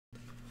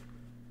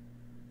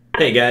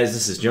Hey guys,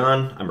 this is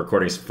John. I'm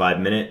recording some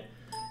 5-minute.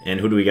 And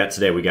who do we got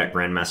today? We got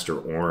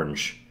Grandmaster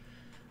Orange.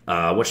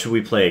 What should we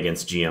play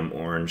against GM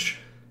Orange?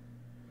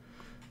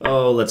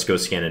 Oh, let's go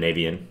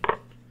Scandinavian.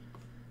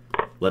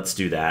 Let's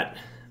do that.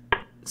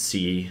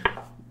 See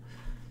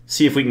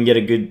if we can get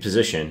a good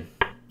position.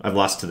 I've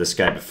lost to this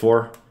guy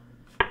before.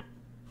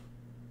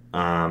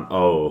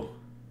 Oh,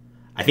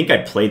 I think I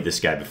played this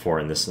guy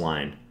before in this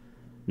line,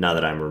 now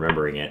that I'm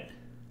remembering it.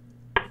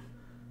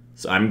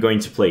 So I'm going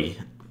to play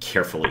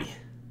carefully.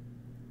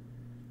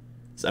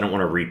 So I don't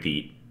want a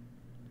repeat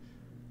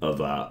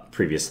of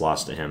previous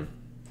loss to him.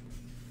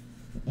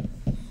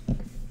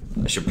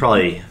 I should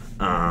probably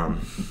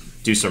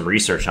do some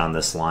research on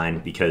this line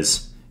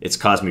because it's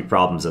caused me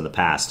problems in the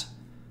past.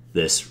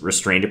 This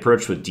restrained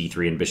approach with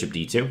d3 and bishop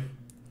d2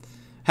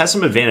 has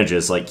some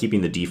advantages, like keeping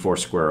the d4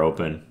 square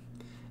open.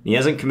 He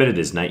hasn't committed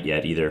his knight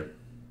yet either.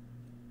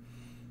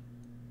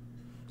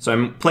 So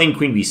I'm playing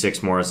queen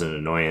b6 more as an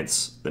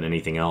annoyance than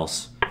anything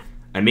else.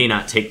 I may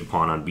not take the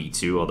pawn on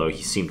b2, although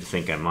he seemed to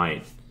think I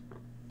might.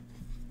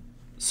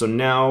 So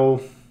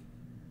now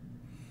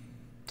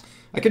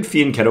I could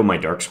fianchetto my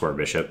dark square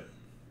bishop.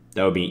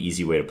 That would be an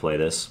easy way to play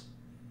this.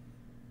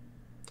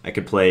 I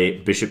could play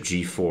bishop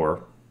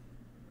g4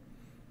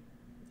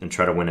 and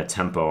try to win a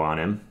tempo on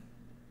him.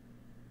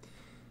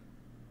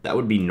 That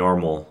would be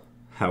normal.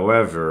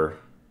 However,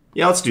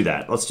 yeah, let's do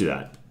that. Let's do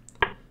that.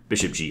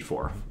 Bishop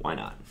g4. Why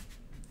not?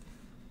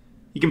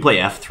 He can play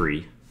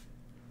f3,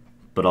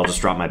 but I'll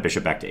just drop my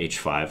bishop back to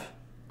h5.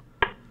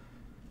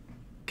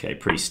 Okay,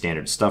 pretty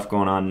standard stuff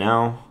going on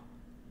now.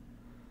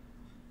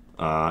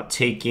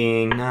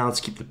 Taking... Now let's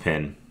keep the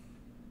pin.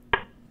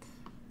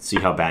 See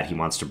how bad he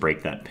wants to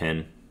break that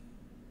pin.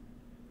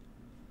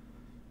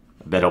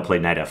 I bet he'll play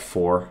knight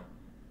f4.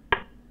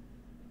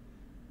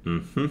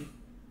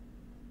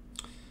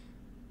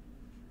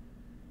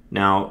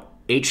 Now,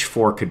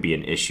 h4 could be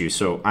an issue,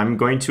 so I'm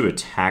going to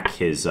attack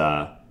his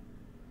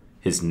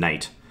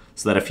knight,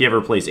 so that if he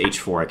ever plays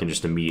h4, I can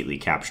just immediately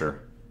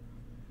capture.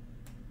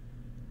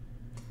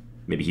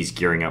 Maybe he's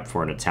gearing up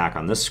for an attack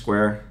on this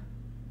square.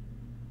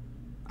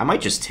 I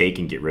might just take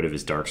and get rid of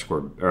his dark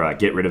square, or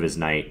get rid of his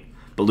knight,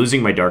 but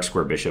losing my dark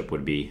square bishop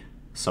would be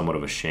somewhat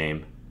of a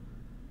shame.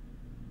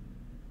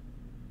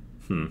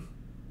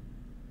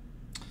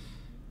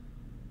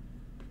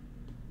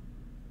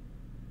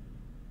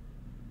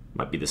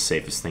 Might be the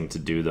safest thing to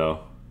do,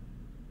 though.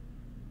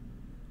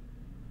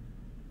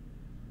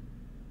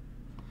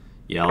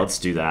 Yeah, let's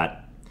do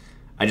that.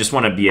 I just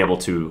want to be able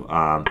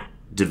to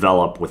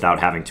develop without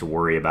having to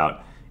worry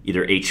about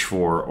either h4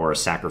 or a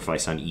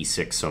sacrifice on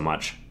e6 so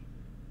much.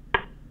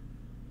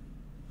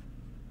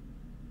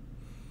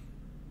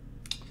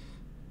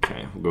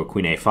 Okay, we'll go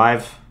queen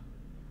a5.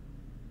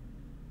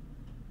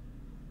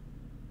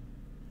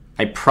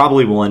 I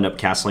probably will end up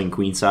castling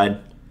queenside,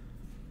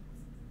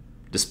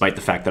 despite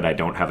the fact that I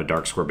don't have a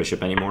dark square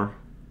bishop anymore.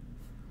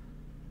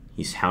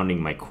 He's hounding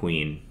my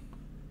queen.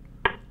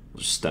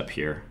 We'll just step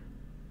here.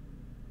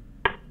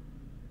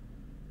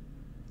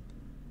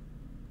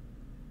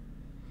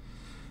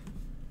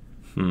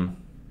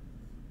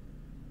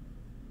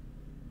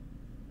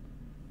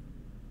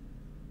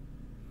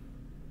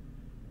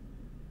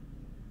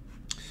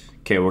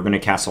 Okay, we're going to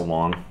castle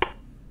long.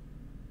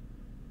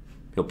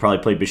 He'll probably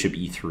play bishop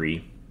e3.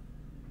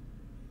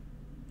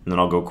 And then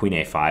I'll go queen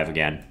a5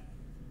 again.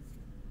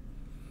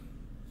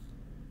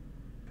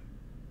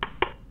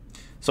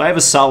 So I have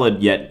a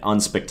solid yet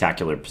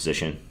unspectacular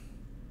position.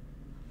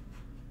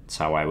 That's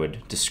how I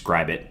would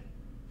describe it.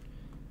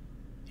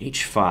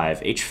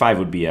 h5. h5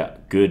 would be a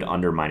good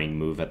undermining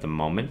move at the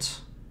moment.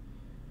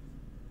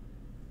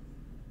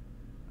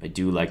 I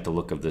do like the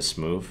look of this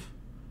move.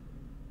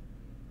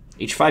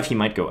 h5, he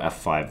might go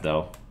f5,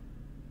 though.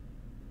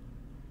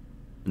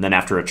 And then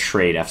after a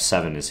trade,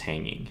 f7 is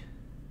hanging.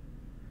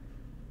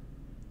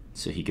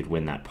 So he could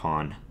win that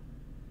pawn.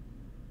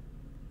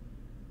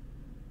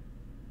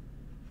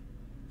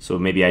 So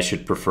maybe I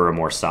should prefer a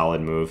more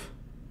solid move.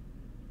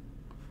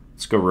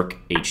 Let's go rook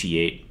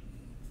he8.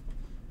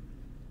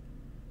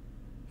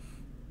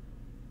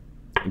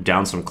 I'm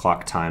down some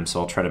clock time,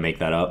 so I'll try to make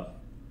that up.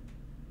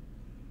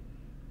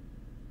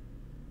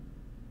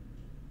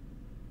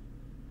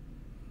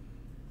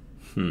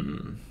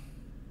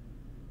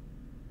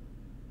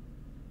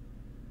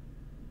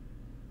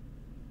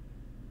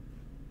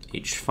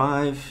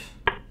 h5.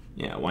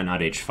 Yeah, why not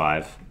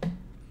h5?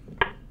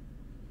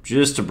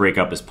 Just to break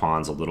up his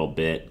pawns a little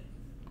bit.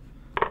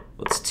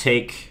 Let's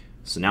take...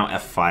 So now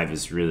f5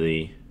 is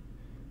really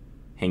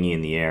hanging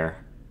in the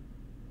air.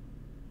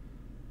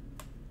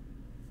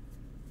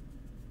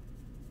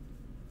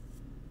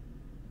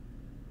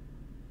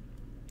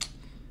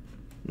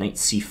 Knight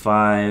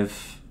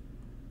c5.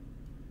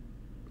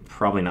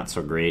 Probably not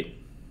so great.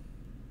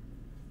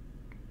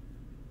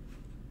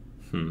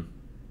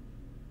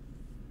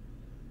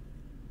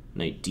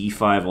 Knight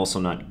d5, also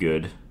not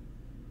good.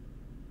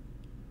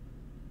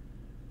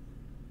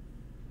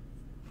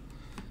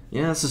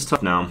 Yeah, this is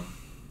tough now.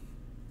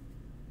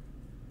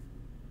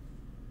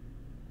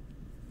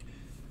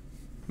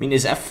 mean,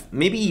 is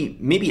maybe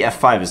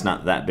f5 is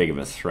not that big of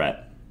a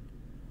threat.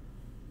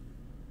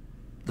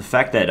 The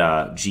fact that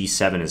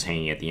g7 is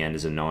hanging at the end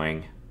is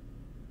annoying.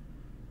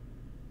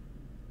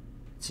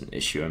 It's an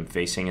issue I'm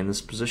facing in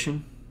this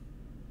position.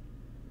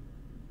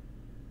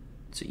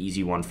 It's an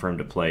easy one for him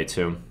to play,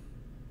 too.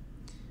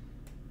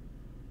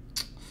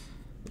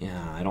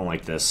 Yeah, I don't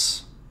like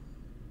this.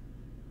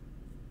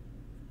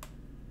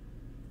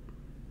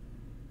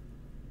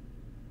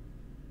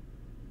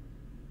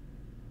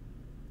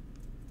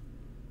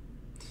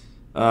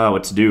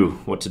 What to do?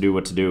 What to do?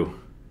 What to do?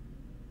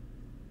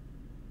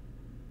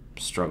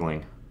 I'm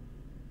struggling.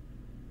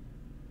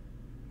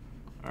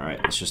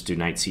 Alright, let's just do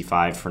knight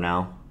c5 for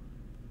now.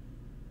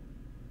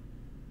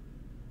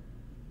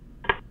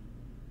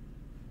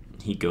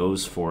 He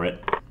goes for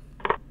it.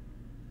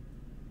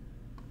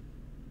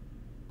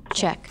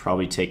 Check.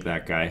 Probably take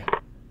that guy.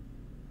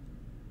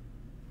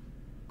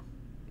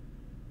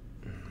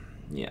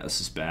 Yeah, this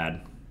is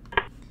bad.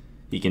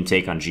 He can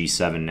take on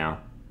g7 now.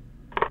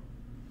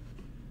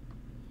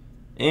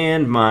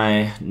 And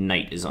my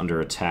knight is under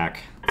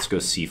attack. Let's go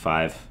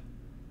c5.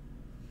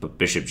 But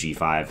bishop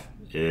g5.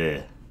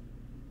 Ugh.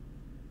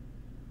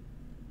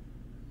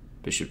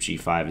 Bishop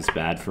g5 is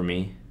bad for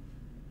me.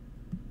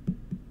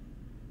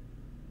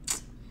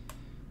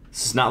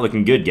 This is not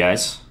looking good,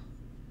 guys.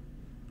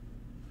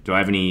 Do I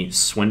have any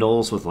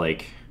swindles with,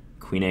 like,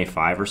 queen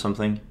a5 or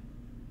something?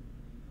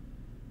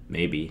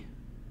 Maybe.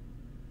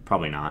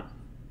 Probably not.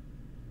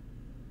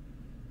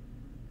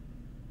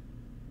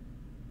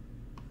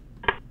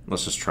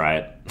 Let's just try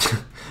it.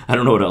 I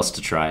don't know what else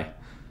to try,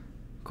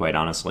 quite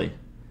honestly.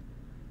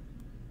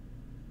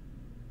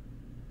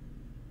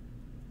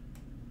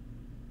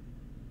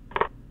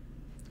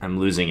 I'm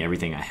losing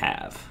everything I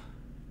have.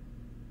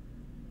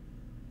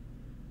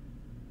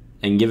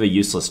 And give a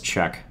useless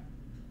check.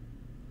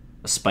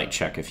 A spite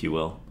check, if you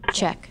will.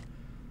 Check.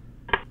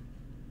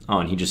 Oh,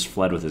 and he just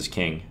fled with his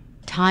king.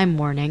 Time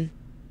warning.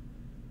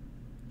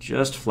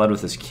 Just fled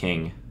with his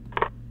king.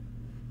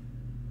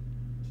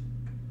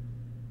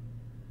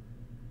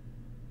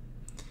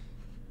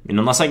 I mean,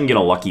 unless I can get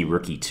a lucky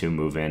rook e2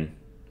 move in,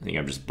 I think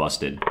I'm just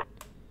busted.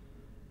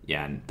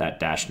 Yeah, and that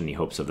dashed any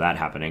hopes of that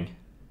happening.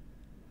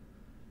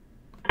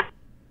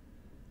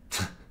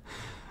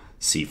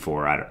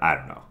 c4, I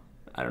don't know.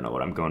 I don't know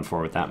what I'm going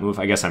for with that move.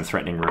 I guess I'm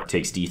threatening rook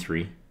takes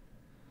d3.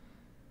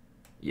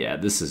 Yeah,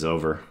 this is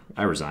over.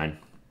 I resign.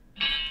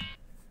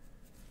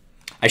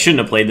 I shouldn't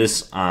have played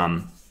this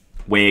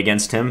way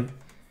against him,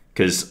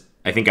 because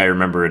I think I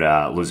remembered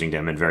losing to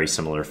him in very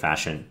similar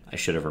fashion. I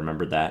should have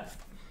remembered that.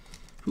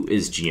 Who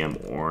is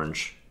GM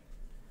Orange?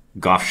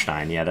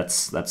 Gofshtein. Yeah,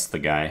 that's the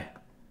guy.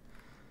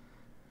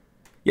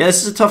 Yeah,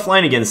 this is a tough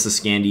line against the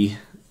Scandi.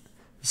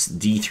 This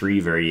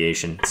d3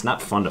 variation. It's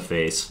not fun to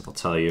face, I'll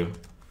tell you.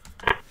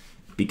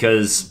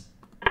 Because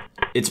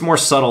it's more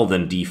subtle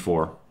than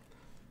d4.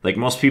 Like,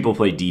 most people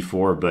play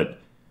d4, but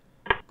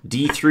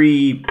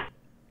d3,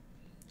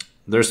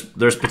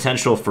 there's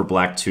potential for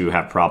black to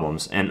have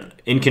problems. And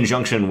in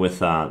conjunction with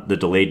the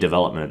delayed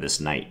development of this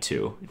knight,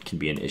 too, it can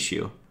be an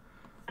issue.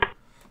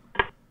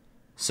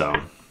 So,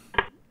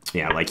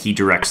 yeah, like, he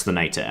directs the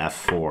knight to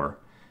f4.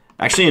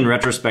 Actually, in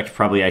retrospect,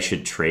 probably I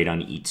should trade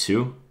on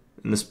e2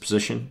 in this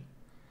position.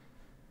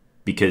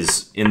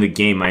 Because in the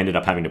game, I ended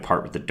up having to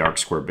part with the dark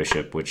square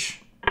bishop,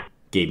 which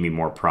gave me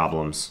more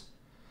problems.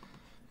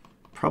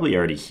 Probably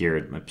already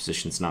here, my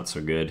position's not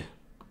so good.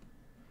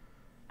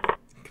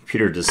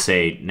 Computer does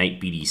say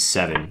knight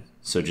bd7,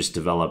 so just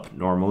develop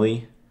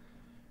normally.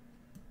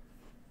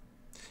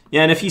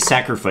 Yeah, and if he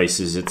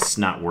sacrifices, it's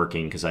not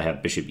working because I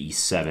have bishop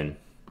e7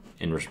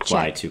 in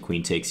reply to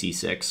queen takes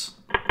e6.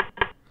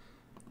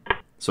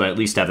 So I at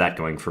least have that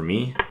going for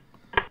me.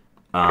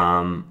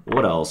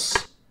 What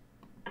else?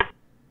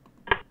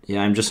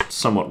 Yeah, I'm just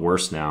somewhat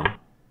worse now.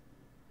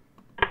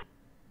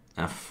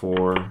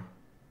 f4.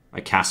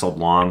 I castled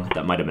long.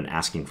 That might have been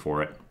asking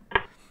for it.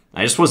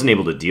 I just wasn't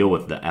able to deal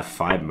with the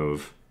f5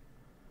 move.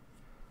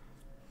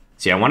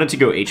 See, I wanted to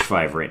go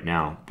h5 right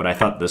now, but I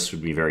thought this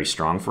would be very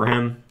strong for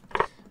him.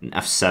 And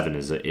f7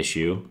 is an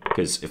issue,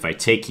 because if I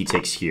take, he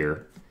takes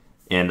here.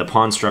 And the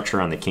pawn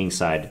structure on the king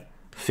side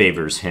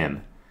favors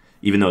him,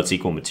 even though it's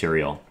equal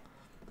material.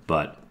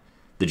 But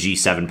the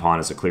g7 pawn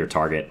is a clear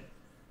target.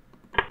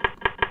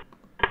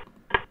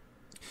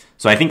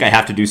 So I think I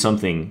have to do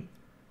something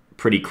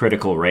pretty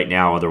critical right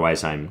now,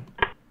 otherwise I'm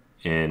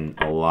in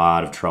a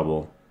lot of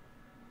trouble.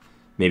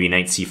 Maybe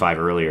knight c5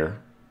 earlier.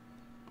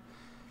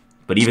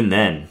 But even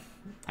then,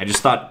 I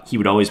just thought he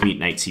would always meet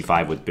knight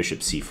c5 with bishop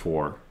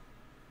c4.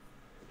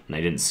 And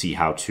I didn't see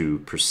how to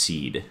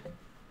proceed.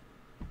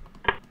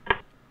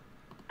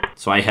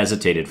 So I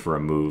hesitated for a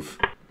move.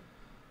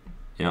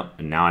 Yep,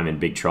 and now I'm in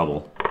big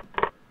trouble.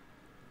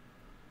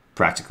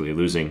 Practically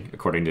losing,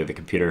 according to the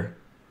computer.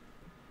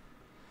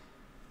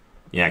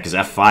 Yeah, because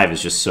f5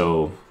 is just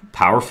so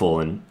powerful,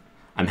 and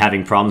I'm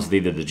having problems with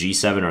either the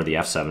g7 or the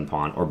f7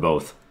 pawn, or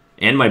both.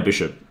 And my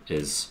bishop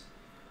is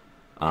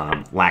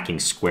lacking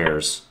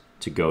squares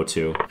to go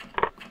to.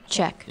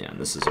 Check. Yeah,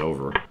 this is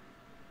over.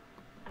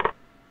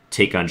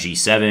 Take on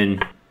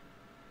g7.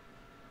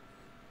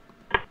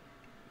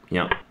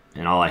 Yep.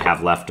 And all I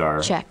have left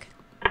are Check.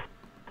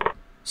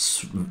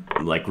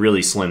 like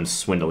really slim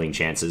swindling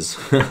chances,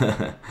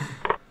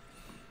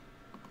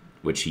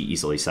 which he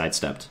easily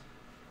sidestepped.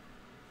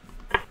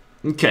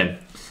 Okay,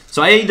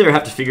 so I either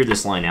have to figure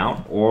this line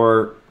out,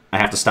 or I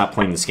have to stop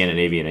playing the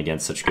Scandinavian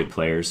against such good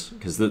players,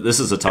 because this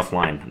is a tough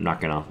line. I'm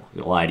not going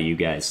to lie to you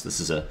guys. This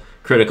is a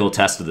critical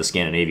test of the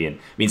Scandinavian.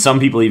 I mean, some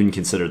people even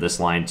consider this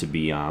line to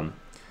be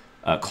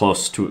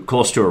close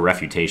to a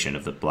refutation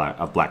of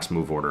Black's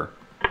move order.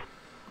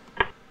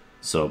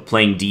 So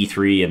playing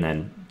d3 and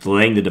then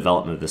delaying the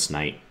development of this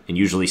knight, and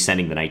usually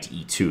sending the knight to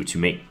e2 to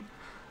make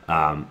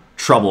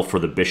trouble for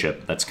the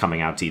bishop that's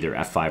coming out to either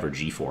f5 or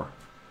g4.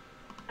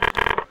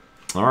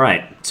 All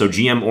right, so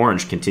GM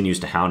Orange continues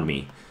to hound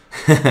me.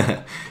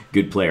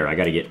 Good player. I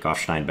got to get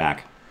Gofshtein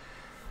back.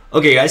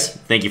 Okay, guys,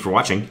 thank you for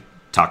watching.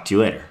 Talk to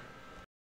you later.